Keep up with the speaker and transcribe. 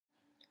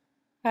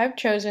I've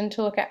chosen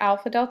to look at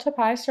Alpha Delta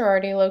Pi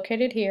sorority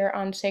located here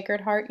on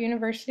Sacred Heart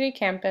University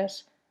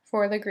campus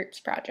for the groups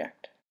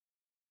project.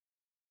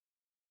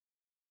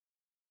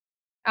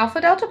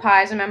 Alpha Delta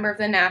Pi is a member of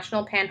the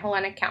National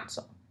Pan-Hellenic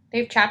Council. They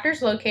have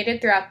chapters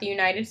located throughout the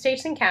United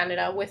States and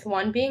Canada, with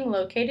one being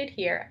located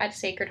here at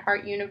Sacred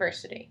Heart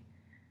University.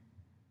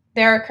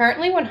 There are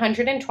currently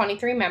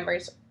 123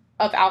 members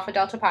of Alpha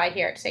Delta Pi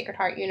here at Sacred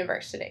Heart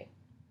University.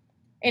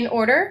 In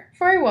order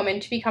for a woman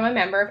to become a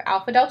member of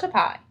Alpha Delta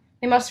Pi,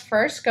 they must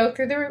first go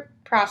through the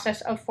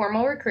process of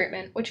formal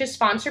recruitment, which is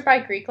sponsored by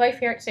Greek Life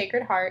here at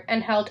Sacred Heart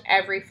and held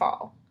every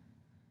fall.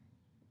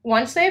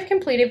 Once they have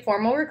completed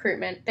formal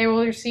recruitment, they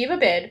will receive a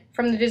bid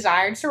from the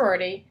desired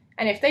sorority,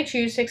 and if they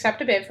choose to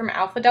accept a bid from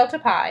Alpha Delta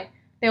Pi,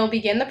 they will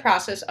begin the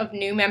process of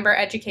new member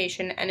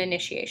education and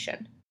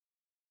initiation.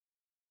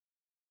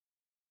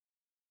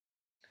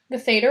 The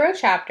Theta Rho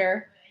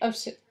chapter of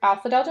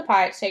Alpha Delta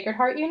Pi at Sacred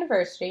Heart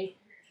University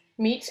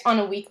meets on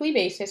a weekly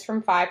basis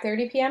from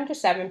 5:30 p.m. to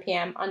 7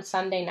 p.m. on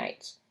Sunday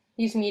nights.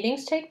 These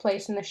meetings take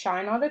place in the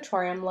Shine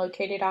Auditorium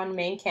located on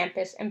main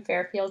campus in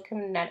Fairfield,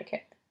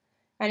 Connecticut.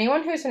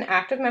 Anyone who is an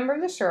active member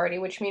of the sorority,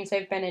 which means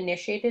they've been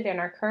initiated and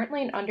are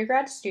currently an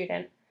undergrad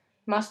student,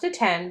 must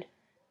attend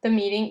the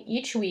meeting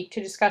each week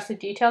to discuss the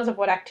details of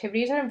what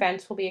activities and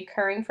events will be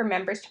occurring for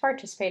members to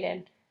participate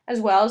in,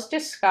 as well as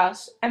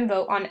discuss and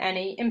vote on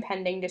any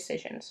impending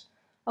decisions.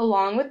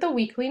 Along with the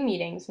weekly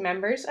meetings,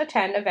 members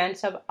attend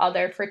events of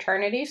other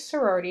fraternities,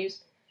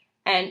 sororities,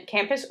 and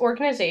campus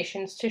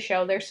organizations to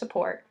show their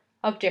support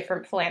of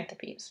different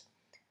philanthropies.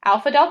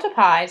 Alpha Delta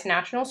Pi's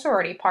national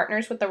sorority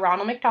partners with the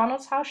Ronald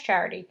McDonald's House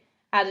Charity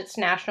as its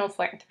national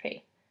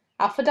philanthropy.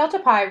 Alpha Delta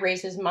Pi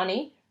raises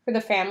money for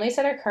the families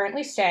that are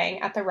currently staying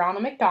at the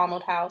Ronald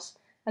McDonald House,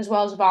 as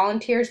well as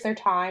volunteers their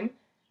time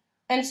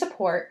and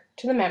support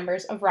to the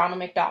members of Ronald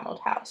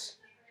McDonald House.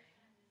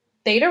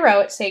 Theta Rho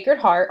at Sacred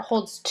Heart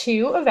holds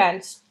 2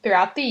 events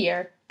throughout the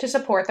year to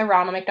support the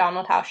Ronald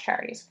McDonald House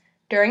charities.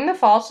 During the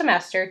fall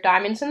semester,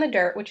 Diamonds in the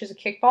Dirt, which is a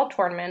kickball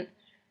tournament,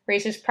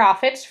 raises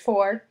profits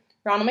for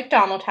Ronald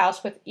McDonald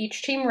House, with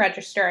each team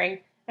registering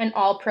and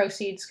all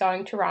proceeds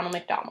going to Ronald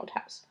McDonald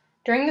House.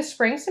 During the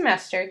spring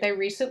semester, they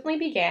recently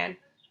began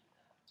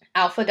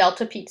Alpha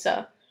Delta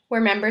Pizza,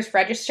 where members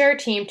register a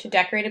team to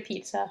decorate a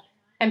pizza,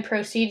 and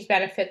proceeds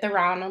benefit the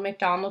Ronald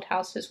McDonald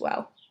House as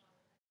well.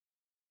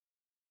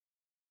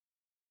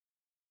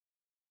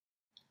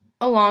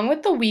 Along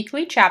with the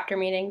weekly chapter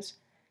meetings,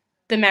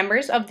 the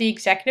members of the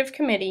executive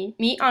committee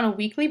meet on a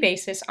weekly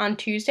basis on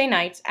Tuesday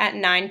nights at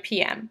 9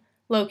 p.m.,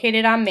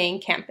 located on main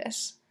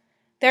campus.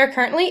 There are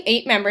currently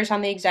 8 members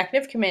on the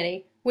executive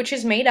committee, which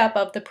is made up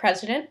of the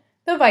president,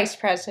 the vice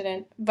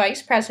president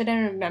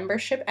of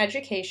membership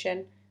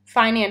education,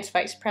 finance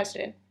vice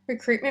president,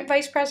 recruitment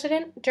vice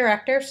president,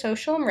 director of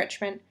social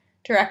enrichment,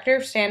 director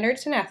of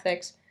standards and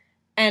ethics,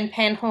 and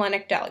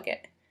Pan-Hellenic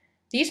delegate.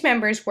 These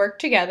members work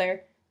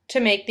together to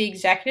make the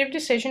executive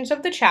decisions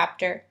of the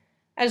chapter,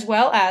 as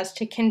well as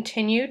to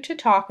continue to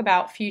talk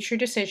about future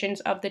decisions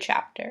of the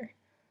chapter.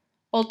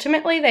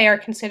 Ultimately, they are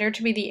considered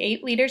to be the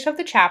 8 leaders of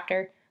the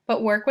chapter,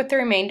 but work with the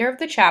remainder of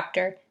the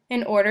chapter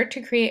in order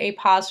to create a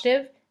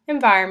positive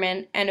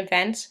environment and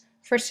events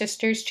for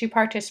sisters to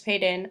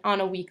participate in on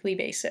a weekly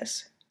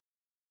basis.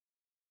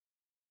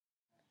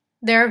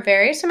 There are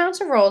various amounts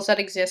of roles that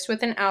exist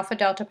within Alpha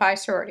Delta Pi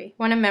sorority.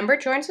 When a member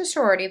joins a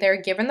sorority, they are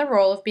given the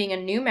role of being a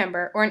new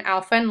member or an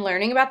alpha and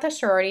learning about the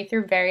sorority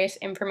through various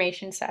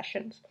information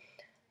sessions.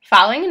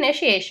 Following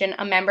initiation,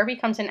 a member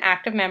becomes an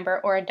active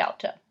member or a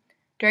delta.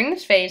 During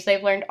this phase,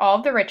 they've learned all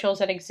of the rituals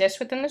that exist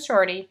within the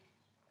sorority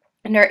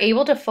and are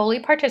able to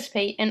fully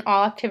participate in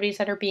all activities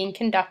that are being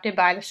conducted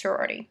by the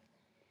sorority.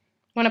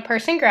 When a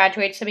person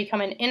graduates to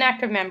become an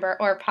inactive member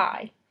or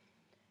Pi,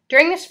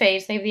 during this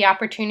phase, they have the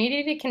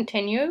opportunity to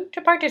continue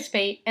to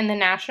participate in the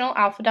National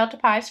Alpha Delta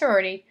Pi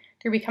sorority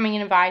through becoming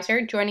an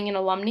advisor, joining an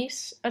alumni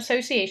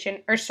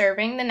association, or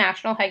serving the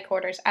national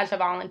headquarters as a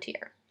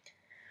volunteer.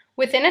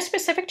 Within a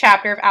specific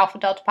chapter of Alpha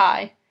Delta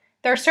Pi,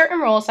 there are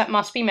certain roles that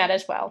must be met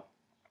as well.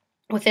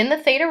 Within the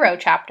Theta Rho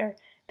chapter,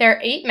 there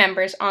are 8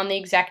 members on the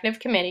executive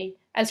committee,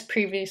 as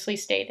previously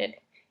stated.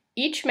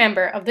 Each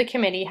member of the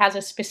committee has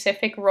a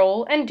specific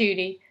role and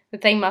duty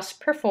that they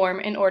must perform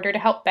in order to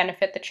help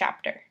benefit the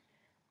chapter.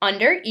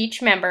 Under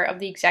each member of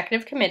the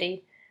executive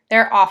committee,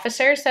 there are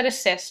officers that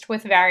assist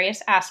with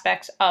various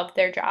aspects of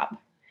their job.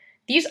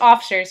 These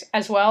officers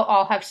as well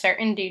all have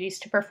certain duties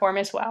to perform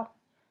as well.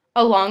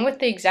 Along with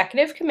the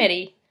executive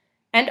committee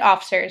and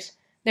officers,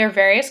 there are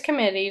various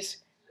committees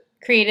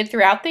created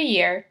throughout the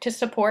year to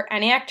support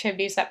any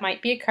activities that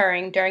might be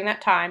occurring during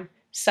that time,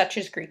 such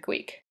as Greek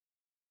Week.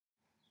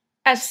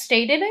 As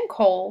stated in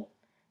Cole,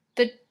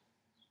 the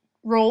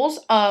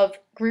roles of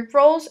group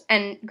roles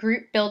and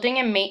group building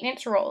and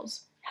maintenance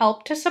roles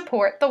help to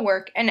support the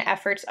work and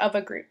efforts of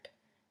a group.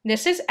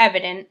 This is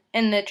evident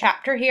in the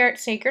chapter here at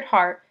Sacred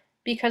Heart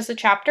because the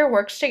chapter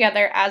works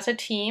together as a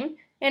team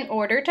in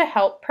order to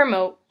help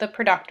promote the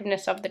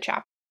productiveness of the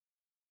chapter.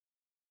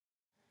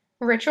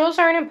 Rituals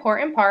are an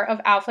important part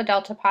of Alpha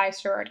Delta Pi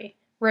sorority.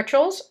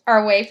 Rituals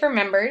are a way for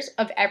members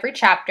of every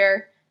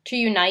chapter to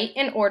unite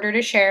in order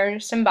to share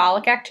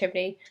symbolic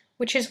activity,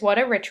 which is what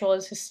a ritual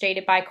is, as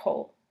stated by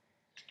Cole.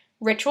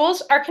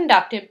 Rituals are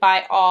conducted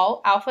by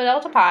all Alpha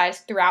Delta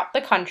Pi's throughout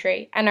the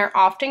country and are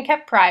often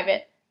kept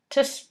private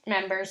to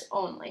members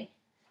only.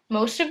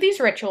 Most of these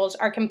rituals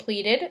are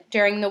completed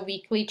during the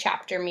weekly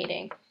chapter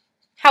meeting.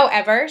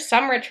 However,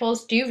 some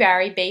rituals do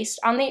vary based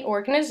on the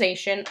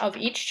organization of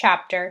each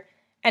chapter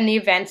and the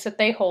events that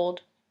they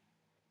hold.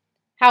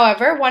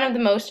 However, one of the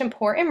most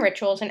important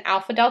rituals in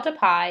Alpha Delta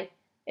Pi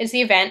is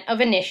the event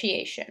of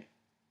initiation.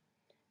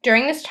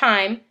 During this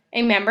time,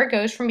 a member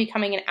goes from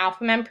becoming an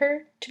Alpha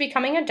member to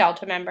becoming a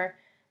Delta member,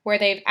 where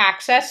they have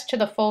access to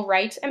the full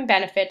rights and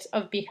benefits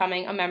of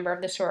becoming a member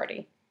of the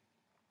sorority.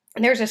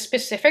 There's a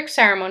specific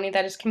ceremony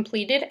that is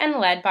completed and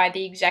led by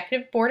the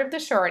executive board of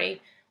the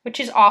sorority, which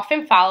is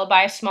often followed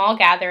by a small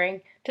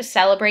gathering to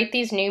celebrate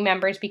these new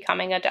members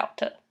becoming a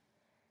Delta.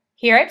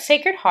 Here at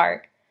Sacred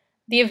Heart,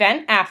 the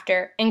event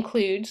after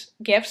includes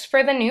gifts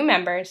for the new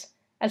members,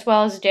 as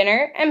well as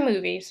dinner and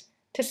movies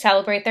to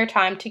celebrate their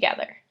time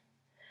together.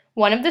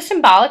 One of the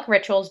symbolic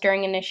rituals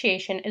during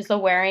initiation is the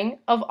wearing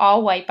of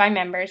all white by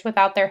members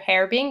without their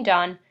hair being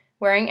done,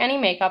 wearing any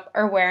makeup,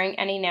 or wearing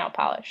any nail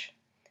polish.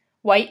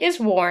 White is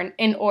worn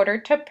in order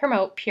to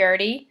promote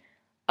purity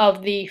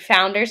of the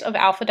founders of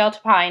Alpha Delta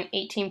Pi in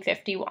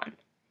 1851.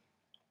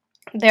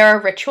 There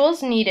are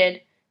rituals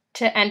needed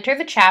to enter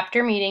the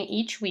chapter meeting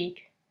each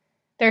week.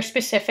 There are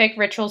specific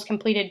rituals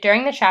completed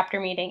during the chapter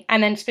meeting,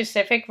 and then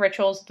specific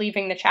rituals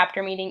leaving the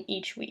chapter meeting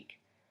each week.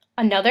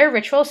 Another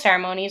ritual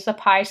ceremony is the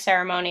Pi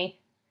ceremony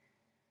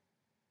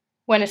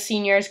when a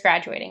senior is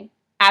graduating.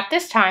 At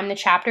this time, the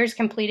chapter is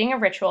completing a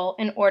ritual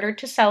in order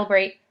to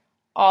celebrate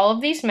all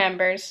of these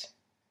members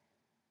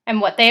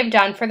and what they have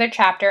done for their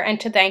chapter, and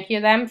to thank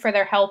them for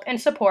their help and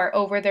support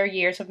over their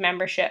years of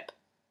membership.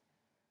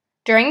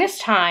 During this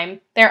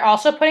time, they're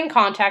also put in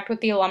contact with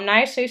the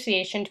Alumni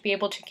Association to be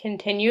able to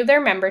continue their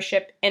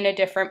membership in a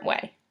different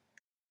way.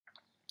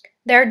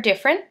 There are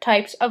different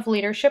types of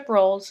leadership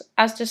roles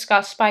as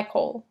discussed by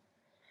Cole.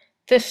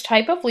 This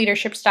type of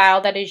leadership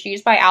style that is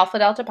used by Alpha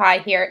Delta Pi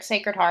here at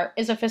Sacred Heart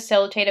is a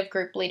facilitative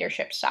group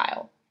leadership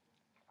style.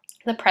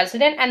 The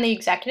president and the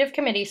executive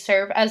committee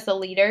serve as the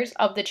leaders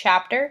of the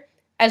chapter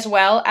as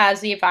well as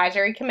the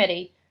advisory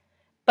committee,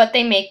 but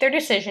they make their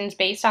decisions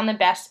based on the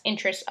best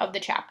interests of the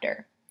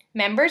chapter.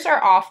 Members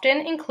are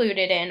often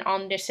included in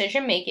on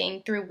decision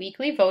making through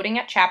weekly voting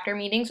at chapter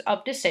meetings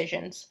of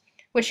decisions,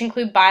 which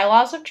include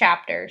bylaws of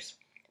chapters,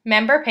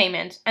 member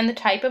payments, and the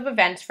type of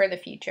events for the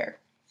future.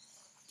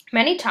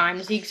 Many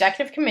times, the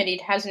executive committee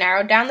has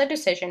narrowed down the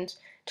decisions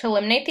to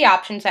eliminate the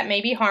options that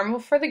may be harmful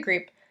for the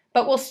group,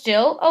 but will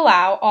still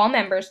allow all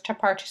members to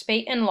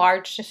participate in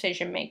large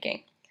decision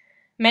making.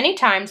 Many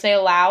times they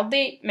allow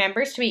the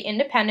members to be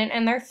independent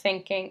in their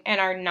thinking and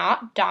are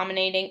not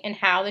dominating in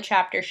how the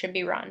chapter should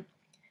be run.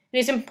 It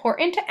is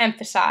important to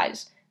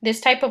emphasize this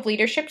type of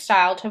leadership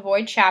style to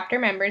avoid chapter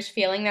members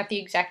feeling that the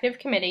executive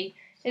committee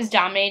is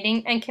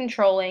dominating and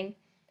controlling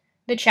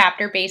the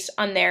chapter based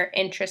on their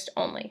interest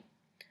only.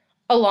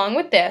 Along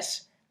with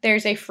this,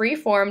 there's a free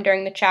forum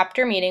during the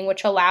chapter meeting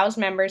which allows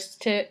members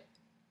to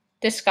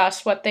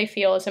discuss what they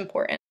feel is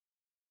important.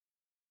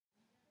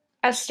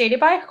 As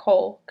stated by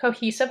Cole,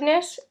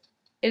 cohesiveness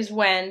is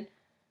when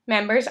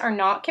members are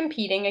not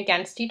competing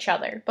against each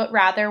other, but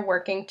rather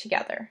working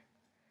together.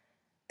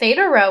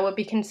 Theta Rho would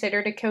be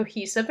considered a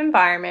cohesive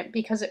environment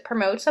because it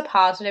promotes a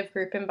positive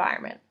group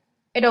environment.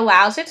 It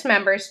allows its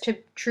members to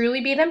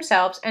truly be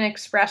themselves and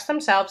express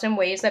themselves in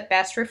ways that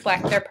best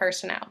reflect their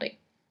personality.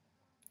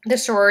 The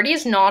sorority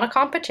is not a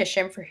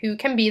competition for who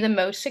can be the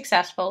most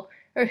successful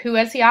or who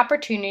has the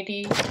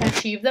opportunity to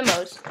achieve the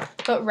most,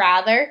 but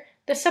rather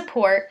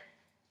support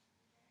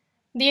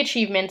the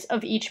achievements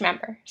of each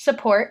member.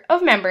 Support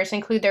of members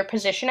include their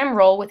position and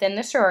role within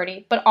the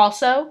sorority, but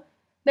also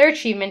their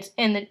achievements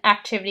in the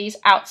activities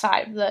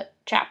outside of the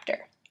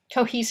chapter.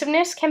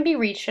 Cohesiveness can be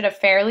reached at a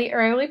fairly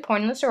early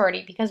point in the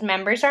sorority because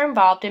members are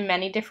involved in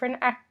many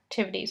different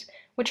activities,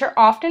 which are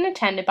often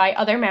attended by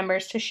other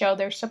members to show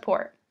their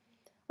support.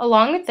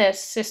 Along with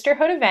this,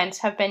 sisterhood events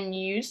have been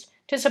used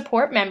to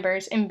support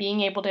members in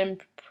being able to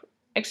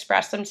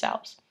express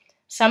themselves.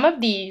 Some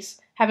of these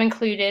have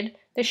included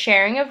the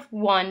sharing of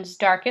one's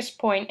darkest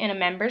point in a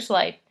member's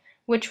life,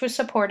 which was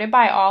supported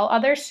by all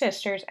other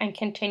sisters, and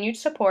continued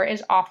support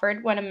is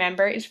offered when a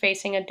member is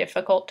facing a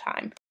difficult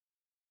time.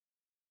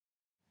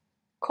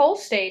 Cole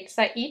states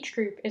that each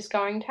group is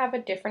going to have a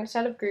different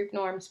set of group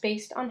norms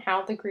based on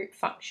how the group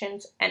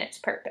functions and its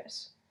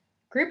purpose.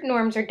 Group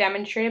norms are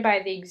demonstrated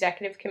by the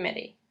executive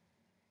committee.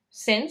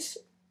 Since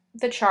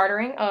the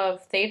chartering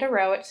of Theta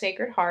Rho at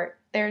Sacred Heart,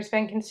 there has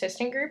been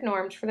consistent group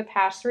norms for the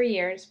past 3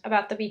 years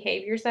about the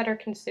behaviors that are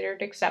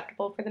considered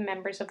acceptable for the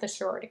members of the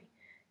sorority.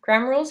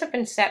 Ground rules have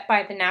been set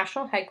by the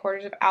national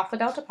headquarters of Alpha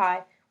Delta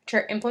Pi, which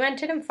are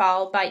implemented and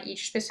followed by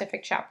each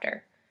specific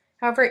chapter.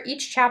 However,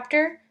 each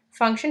chapter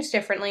functions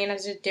differently and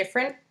has a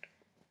different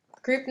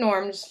group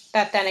norms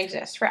that then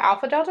exist. For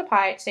Alpha Delta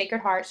Pi at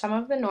Sacred Heart, some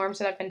of the norms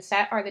that have been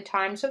set are the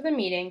times of the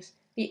meetings,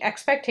 the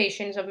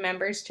expectations of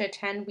members to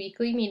attend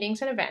weekly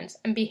meetings and events,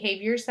 and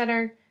behaviors that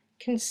are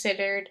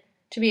considered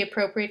to be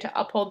appropriate to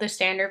uphold the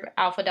standard of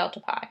Alpha Delta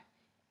Pi.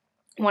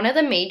 One of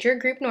the major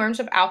group norms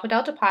of Alpha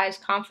Delta Pi is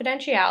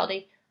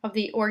confidentiality of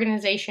the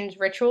organization's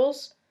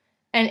rituals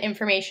and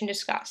information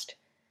discussed.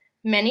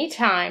 Many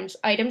times,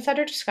 items that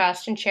are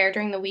discussed and shared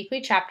during the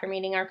weekly chapter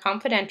meeting are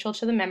confidential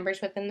to the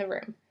members within the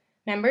room.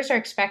 Members are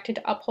expected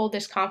to uphold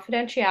this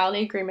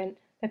confidentiality agreement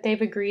that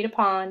they've agreed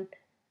upon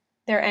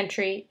their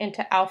entry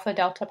into Alpha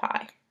Delta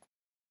Pi.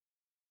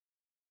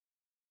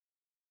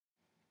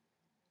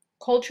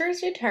 Culture is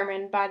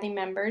determined by the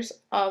members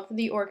of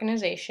the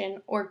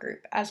organization or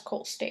group, as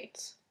Cole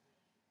states.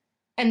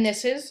 And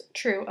this is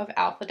true of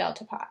Alpha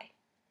Delta Pi.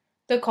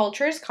 The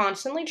culture is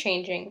constantly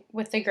changing,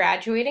 with the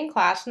graduating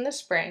class in the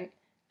spring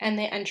and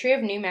the entry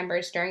of new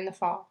members during the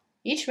fall.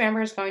 Each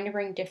member is going to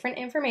bring different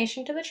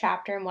information to the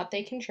chapter and what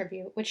they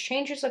contribute, which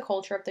changes the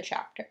culture of the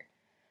chapter.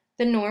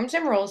 The norms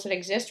and roles that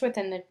exist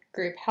within the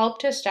group help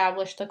to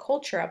establish the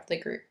culture of the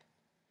group.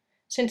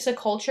 Since the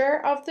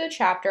culture of the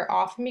chapter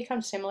often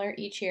becomes similar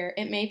each year,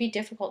 it may be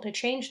difficult to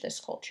change this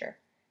culture.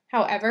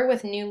 However,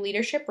 with new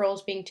leadership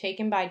roles being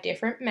taken by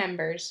different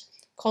members,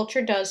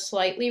 culture does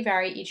slightly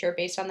vary each year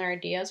based on their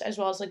ideas as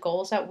well as the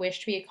goals that wish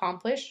to be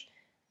accomplished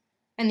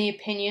and the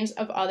opinions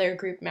of other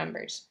group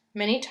members.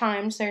 Many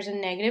times there's a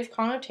negative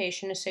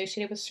connotation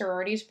associated with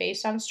sororities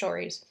based on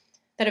stories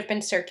that have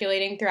been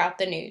circulating throughout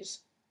the news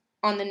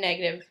on the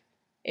negative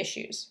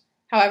issues.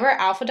 However,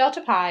 Alpha Delta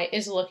Pi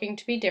is looking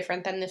to be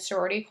different than the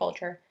sorority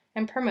culture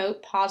and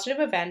promote positive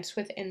events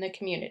within the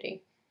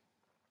community.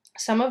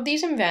 Some of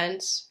these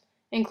events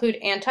include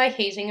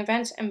anti-hazing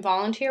events and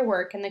volunteer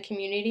work in the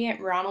community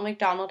at Ronald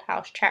McDonald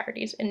House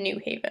Charities in New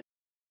Haven.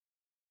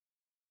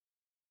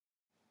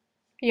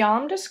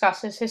 Yalom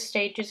discusses his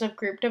stages of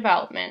group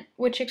development,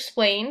 which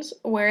explains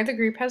where the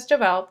group has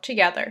developed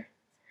together.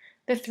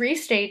 The 3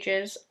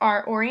 stages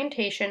are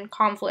orientation,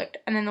 conflict,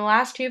 and then the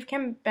last 2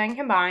 have been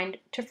combined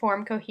to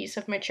form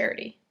cohesive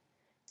maturity.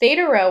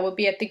 Theta Rho would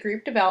be at the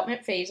group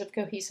development phase of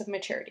cohesive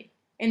maturity.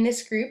 In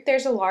this group,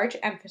 there's a large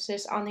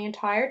emphasis on the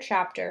entire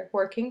chapter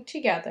working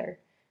together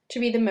to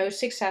be the most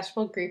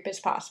successful group as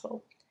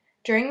possible.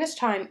 During this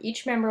time,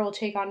 each member will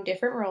take on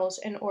different roles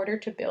in order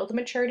to build the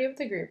maturity of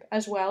the group,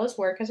 as well as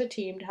work as a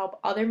team to help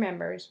other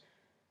members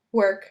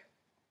work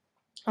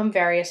on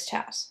various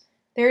tasks.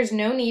 There is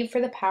no need for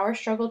the power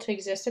struggle to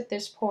exist at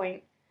this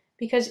point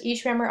because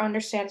each member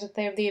understands that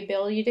they have the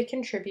ability to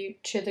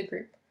contribute to the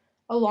group.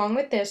 Along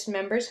with this,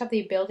 members have the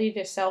ability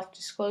to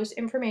self-disclose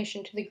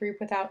information to the group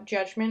without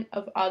judgment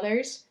of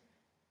others.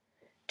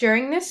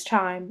 During this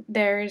time,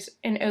 there is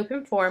an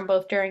open forum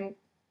both during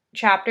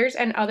chapters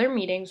and other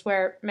meetings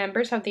where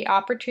members have the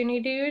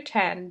opportunity to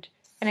attend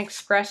and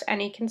express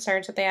any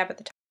concerns that they have at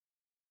the time.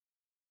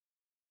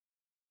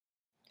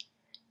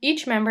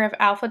 Each member of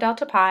Alpha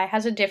Delta Pi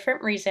has a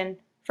different reason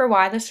for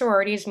why the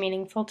sorority is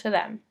meaningful to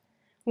them.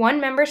 One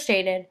member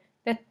stated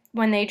that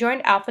when they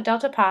joined Alpha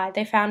Delta Pi,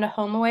 they found a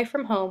home away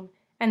from home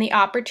and the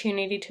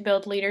opportunity to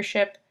build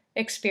leadership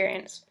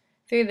experience.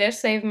 Through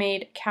this, they've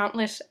made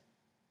countless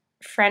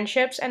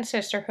friendships and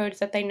sisterhoods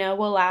that they know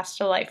will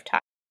last a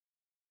lifetime.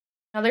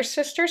 Another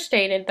sister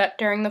stated that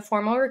during the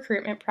formal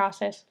recruitment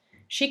process,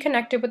 she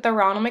connected with the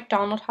Ronald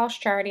McDonald House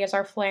Charity as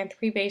our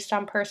philanthropy based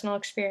on personal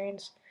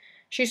experience.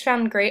 She's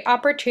found great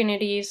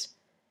opportunities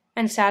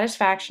and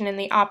satisfaction in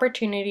the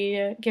opportunity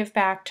to give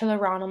back to the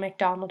Ronald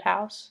McDonald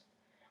House.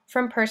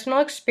 From personal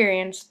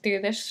experience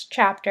through this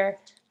chapter,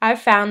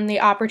 I've found the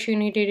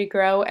opportunity to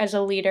grow as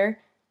a leader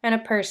and a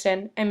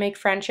person and make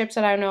friendships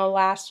that I know will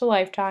last a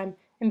lifetime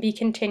and be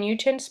continued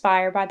to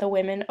inspire by the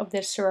women of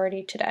this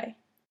sorority today.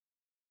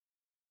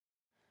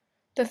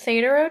 The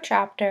Theta Rho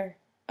chapter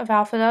of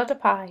Alpha Delta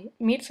Pi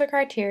meets the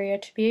criteria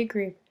to be a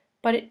group,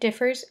 but it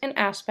differs in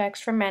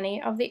aspects from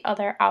many of the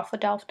other Alpha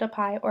Delta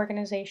Pi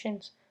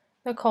organizations.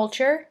 The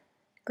culture,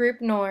 group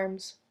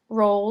norms,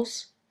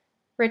 roles,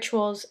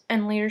 rituals,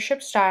 and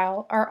leadership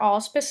style are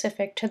all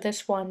specific to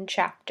this one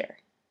chapter.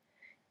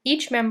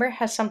 Each member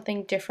has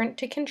something different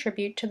to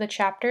contribute to the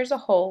chapter as a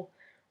whole,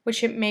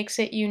 which makes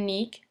it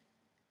unique,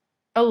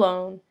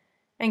 alone,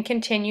 and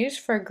continues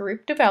for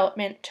group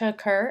development to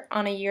occur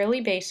on a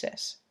yearly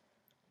basis.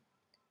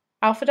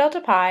 Alpha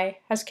Delta Pi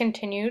has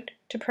continued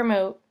to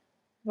promote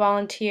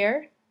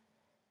volunteer,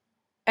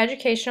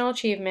 educational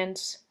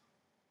achievements,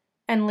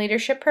 and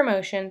leadership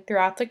promotion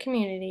throughout the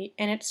community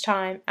in its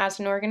time as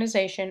an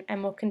organization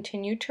and will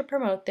continue to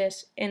promote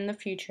this in the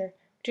future,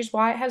 which is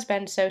why it has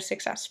been so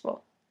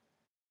successful.